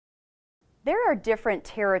There are different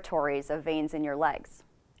territories of veins in your legs,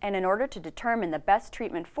 and in order to determine the best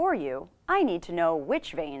treatment for you, I need to know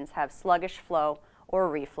which veins have sluggish flow or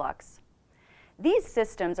reflux. These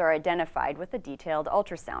systems are identified with a detailed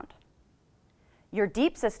ultrasound. Your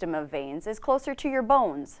deep system of veins is closer to your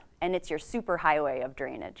bones, and it's your superhighway of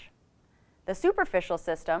drainage. The superficial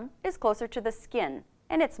system is closer to the skin,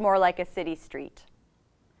 and it's more like a city street.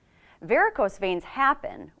 Varicose veins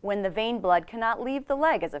happen when the vein blood cannot leave the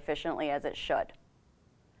leg as efficiently as it should.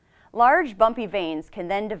 Large, bumpy veins can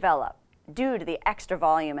then develop due to the extra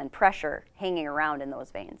volume and pressure hanging around in those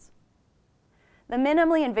veins. The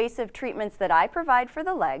minimally invasive treatments that I provide for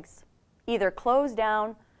the legs either close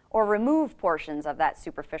down or remove portions of that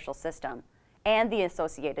superficial system and the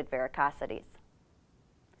associated varicosities.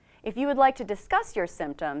 If you would like to discuss your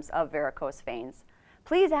symptoms of varicose veins,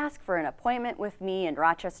 please ask for an appointment with me in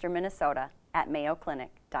Rochester, Minnesota at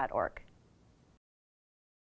mayoclinic.org.